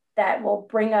something that will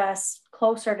bring us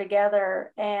closer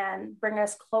together and bring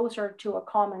us closer to a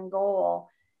common goal,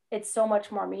 it's so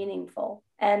much more meaningful.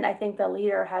 And I think the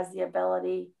leader has the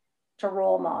ability to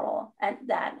role model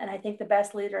that. And I think the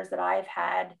best leaders that I've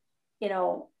had,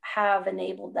 have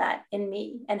enabled that in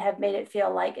me and have made it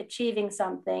feel like achieving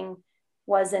something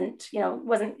wasn't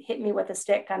hit me with a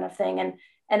stick kind of thing. And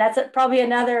that's probably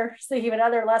another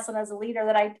lesson as a leader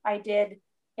that I did,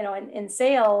 in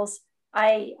sales.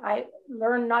 I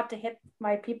learned not to hit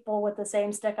my people with the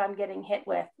same stick I'm getting hit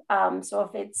with. So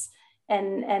if it's,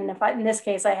 in this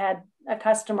case, I had a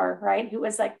customer, right, who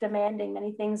was like demanding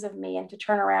many things of me, and to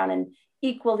turn around and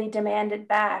equally demand it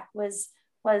back was,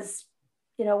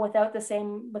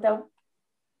 without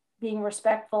being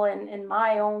respectful in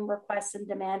my own requests and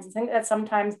demands. I think that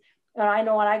sometimes, I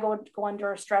know when I go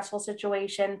under a stressful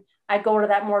situation, I go to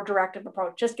that more directive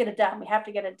approach. Just get it done. We have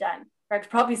to get it done. Greg's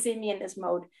probably seen me in this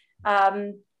mode.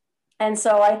 And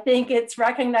so I think it's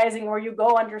recognizing where you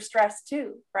go under stress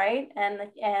too, right?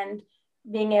 And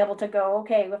being able to go,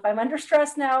 okay, if I'm under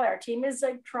stress now, our team is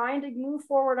like trying to move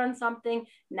forward on something.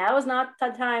 Now is not the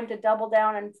time to double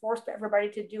down and force everybody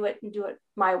to do it and do it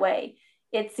my way.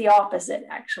 It's the opposite,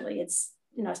 actually. It's,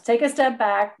 take a step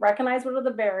back, recognize what are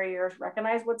the barriers,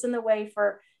 recognize what's in the way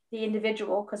for the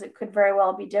individual, because it could very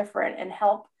well be different, and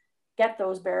help get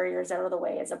those barriers out of the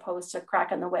way, as opposed to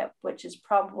cracking the whip, which is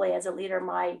probably, as a leader,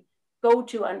 my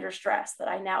go-to under stress that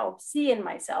I now see in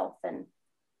myself, and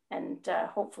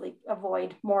hopefully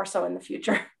avoid more so in the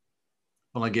future.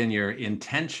 Well, again, your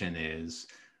intention is,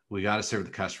 we got to serve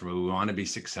the customer. We want to be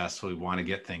successful. We want to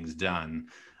get things done.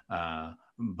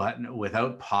 But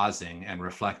without pausing and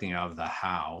reflecting of the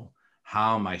how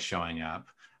am I showing up?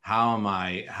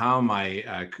 What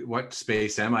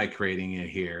space am I creating in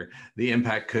here? The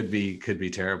impact could be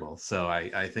terrible. So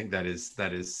I think that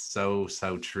is so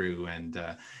true, and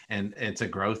it's a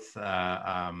growth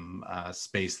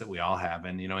space that we all have.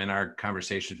 And in our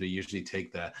conversations, we usually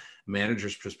take the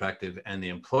manager's perspective and the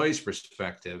employee's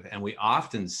perspective, and we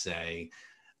often say,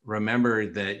 remember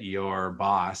that your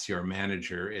boss, your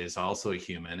manager, is also a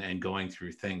human and going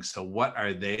through things. So what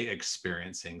are they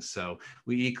experiencing? So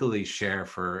we equally share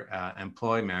for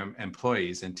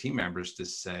employees and team members to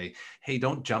say, hey,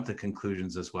 don't jump to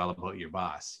conclusions as well about your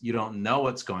boss. You don't know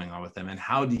what's going on with them. And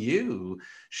how do you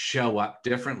show up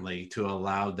differently to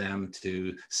allow them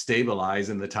to stabilize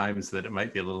in the times that it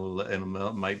might be a little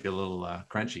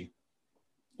crunchy?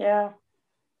 Yeah.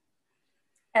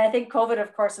 And I think COVID,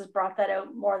 of course, has brought that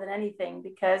out more than anything,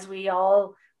 because we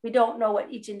don't know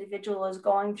what each individual is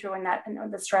going through,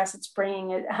 and the stress it's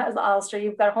bringing. As Alistair,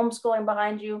 you've got homeschooling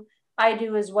behind you. I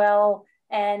do as well.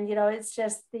 And, it's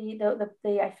just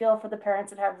I feel for the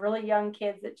parents that have really young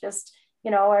kids that just,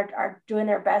 are doing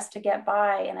their best to get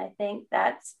by. And I think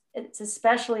it's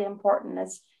especially important,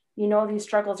 as these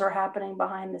struggles are happening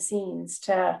behind the scenes,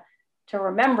 to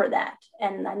remember that.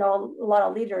 And I know a lot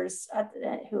of leaders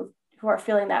who are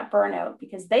feeling that burnout,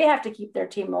 because they have to keep their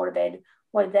team motivated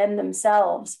while them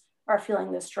themselves are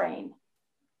feeling the strain.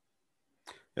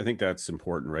 I think that's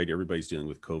important, right? Everybody's dealing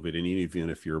with COVID, and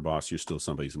even if you're a boss, you're still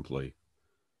somebody's employee.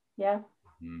 Yeah.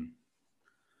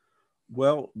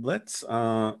 Well, let's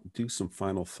do some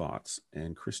final thoughts,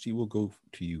 and Christy, we'll go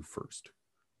to you first.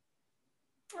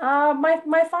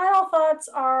 My final thoughts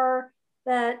are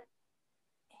that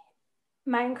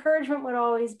my encouragement would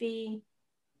always be,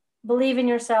 believe in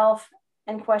yourself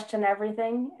and question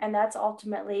everything. And that's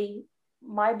ultimately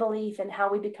my belief in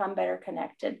how we become better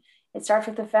connected. It starts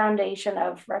with the foundation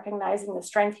of recognizing the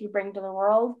strength you bring to the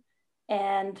world,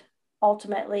 and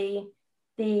ultimately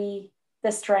the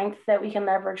strength that we can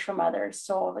leverage from others.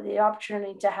 So the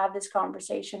opportunity to have this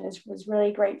conversation was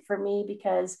really great for me,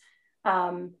 because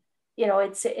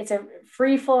it's a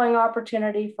free-flowing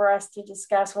opportunity for us to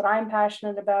discuss what I'm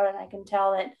passionate about. And I can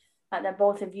tell that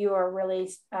both of you are really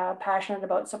passionate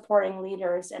about supporting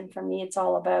leaders. And for me, it's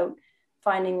all about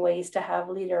finding ways to have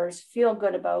leaders feel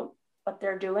good about what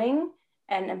they're doing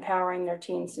and empowering their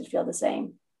teams to feel the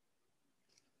same.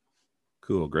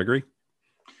 Cool. Gregory?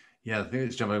 Yeah, the thing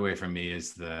that's jumping away from me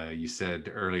is you said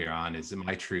earlier on, is that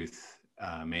my truth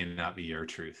may not be your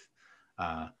truth,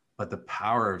 but the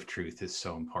power of truth is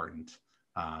so important.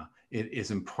 It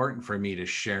is important for me to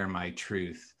share my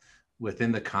truth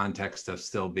within the context of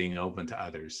still being open to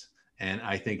others. And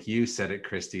I think you said it,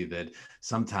 Christy, that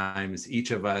sometimes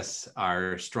each of us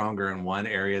are stronger in one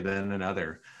area than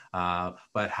another.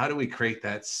 But how do we create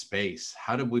that space?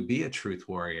 How do we be a truth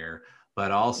warrior,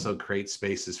 but also create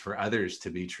spaces for others to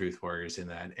be truth warriors in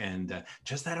that? And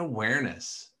just that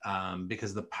awareness,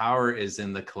 because the power is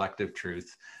in the collective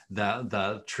truth,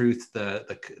 the truth,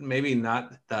 the maybe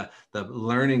not the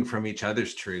learning from each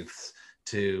other's truths,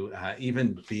 to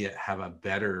even have a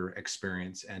better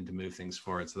experience and to move things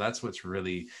forward. So that's what's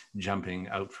really jumping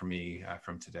out for me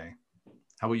from today.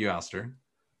 How about you, Alistair?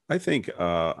 I think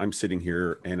I'm sitting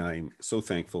here and I'm so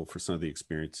thankful for some of the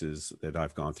experiences that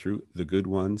I've gone through, the good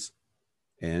ones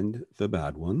and the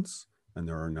bad ones. And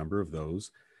there are a number of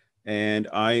those. And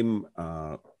I'm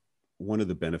one of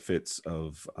the benefits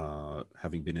of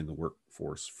having been in the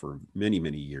workforce for many,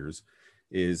 many years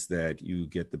is that you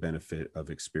get the benefit of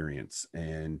experience.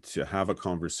 And to have a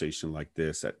conversation like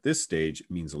this at this stage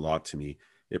means a lot to me.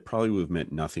 It probably would have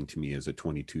meant nothing to me as a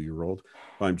 22-year-old,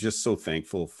 but I'm just so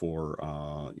thankful for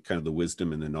kind of the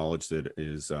wisdom and the knowledge that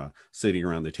is sitting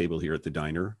around the table here at the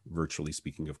diner, virtually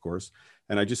speaking, of course.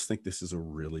 And I just think this is a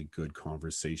really good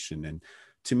conversation. And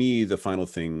to me, the final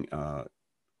thing,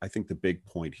 I think the big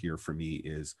point here for me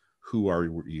is, who are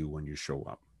you when you show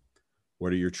up?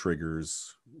 What are your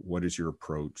triggers? What is your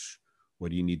approach?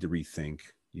 What do you need to rethink?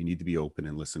 You need to be open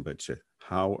and listen, but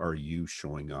how are you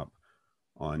showing up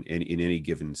in any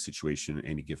given situation,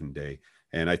 any given day.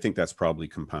 And I think that's probably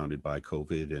compounded by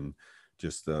COVID and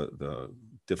just the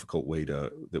difficult way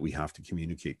that we have to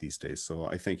communicate these days. So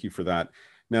I thank you for that.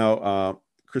 Now,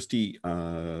 Christy,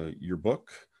 your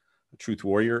book, Truth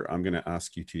Warrior, I'm going to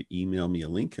ask you to email me a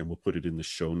link and we'll put it in the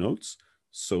show notes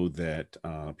so that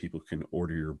people can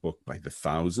order your book by the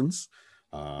thousands.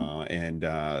 And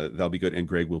that'll be good. And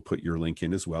Greg will put your link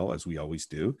in as well, as we always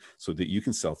do, so that you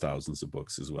can sell thousands of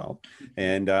books as well.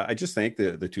 And I just thank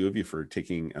the two of you for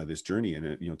taking this journey.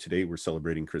 And today we're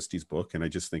celebrating Christy's book, and I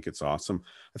just think it's awesome.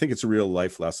 I think it's a real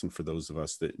life lesson for those of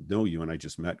us that know you, and I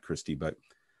just met Christy, but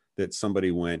that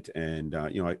somebody went and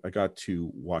I got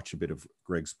to watch a bit of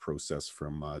Greg's process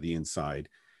from the inside,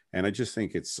 and I just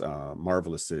think it's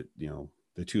marvelous that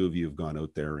the two of you have gone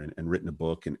out there and written a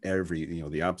book, and every,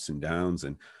 the ups and downs.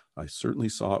 And I certainly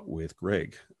saw it with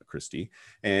Greg, Christy.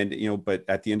 And, but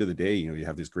at the end of the day, you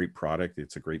have this great product.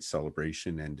 It's a great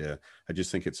celebration. And I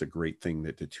just think it's a great thing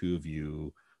that the two of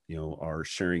you, are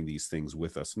sharing these things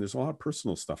with us. And there's a lot of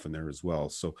personal stuff in there as well.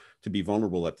 So to be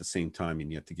vulnerable at the same time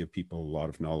and yet to give people a lot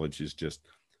of knowledge is just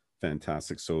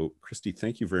fantastic. So Christy,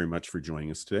 thank you very much for joining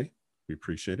us today. We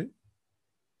appreciate it.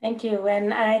 Thank you.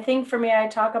 And I think for me, I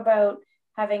talk about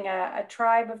having a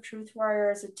tribe of truth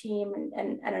warriors, a team,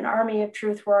 and an army of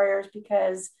truth warriors,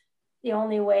 because the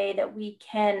only way that we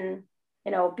can,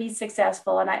 be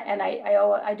successful. And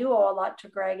I do owe a lot to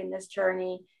Greg in this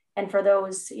journey. And for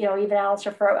those, even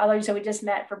Alistair, for others that we just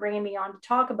met, for bringing me on to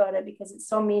talk about it, because it's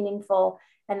so meaningful.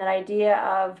 And that idea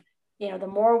of, the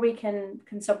more we can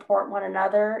support one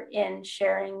another in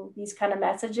sharing these kind of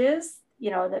messages,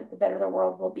 the better the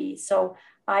world will be. So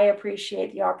I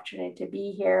appreciate the opportunity to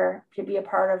be here, to be a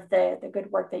part of the good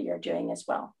work that you're doing as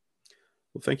well.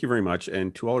 Well, thank you very much.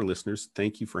 And to all our listeners,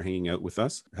 thank you for hanging out with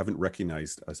us. I haven't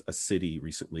recognized a city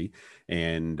recently,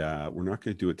 and we're not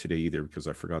going to do it today either because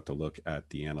I forgot to look at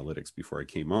the analytics before I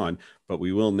came on, but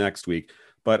we will next week.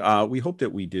 But we hope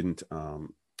that we didn't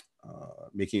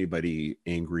make anybody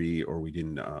angry or we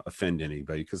didn't offend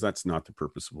anybody, because that's not the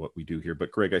purpose of what we do here.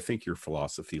 But Greg, I think your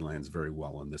philosophy lands very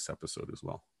well in this episode as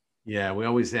well. Yeah, we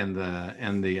always end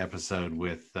the episode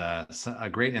with a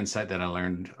great insight that I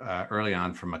learned early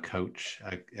on from a coach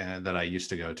that I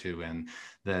used to go to, and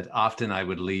that often I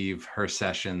would leave her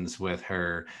sessions with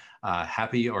her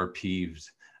happy or peeved,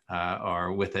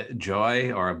 or with a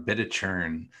joy or a bit of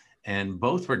churn, and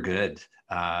both were good.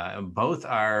 Both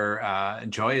are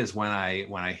joy is when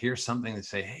I hear something that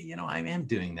say, hey, I am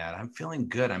doing that. I'm feeling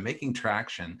good. I'm making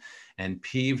traction. And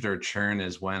peeved or churn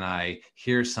is when I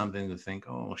hear something to think,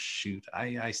 oh, shoot,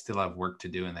 I still have work to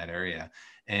do in that area.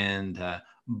 And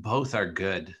both are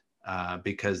good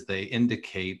because they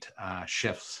indicate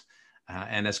shifts.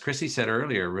 And as Chrissy said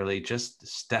earlier, really just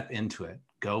step into it,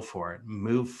 go for it,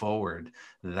 move forward.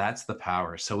 That's the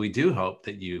power. So we do hope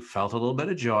that you felt a little bit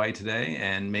of joy today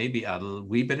and maybe a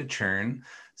wee bit of churn,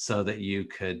 so that you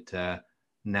could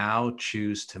now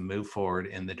choose to move forward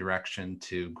in the direction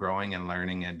to growing and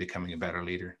learning and becoming a better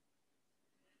leader.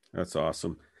 That's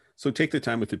awesome. So take the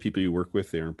time with the people you work with.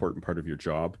 They're an important part of your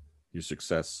job, your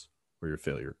success, or your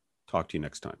failure. Talk to you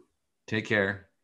next time. Take care.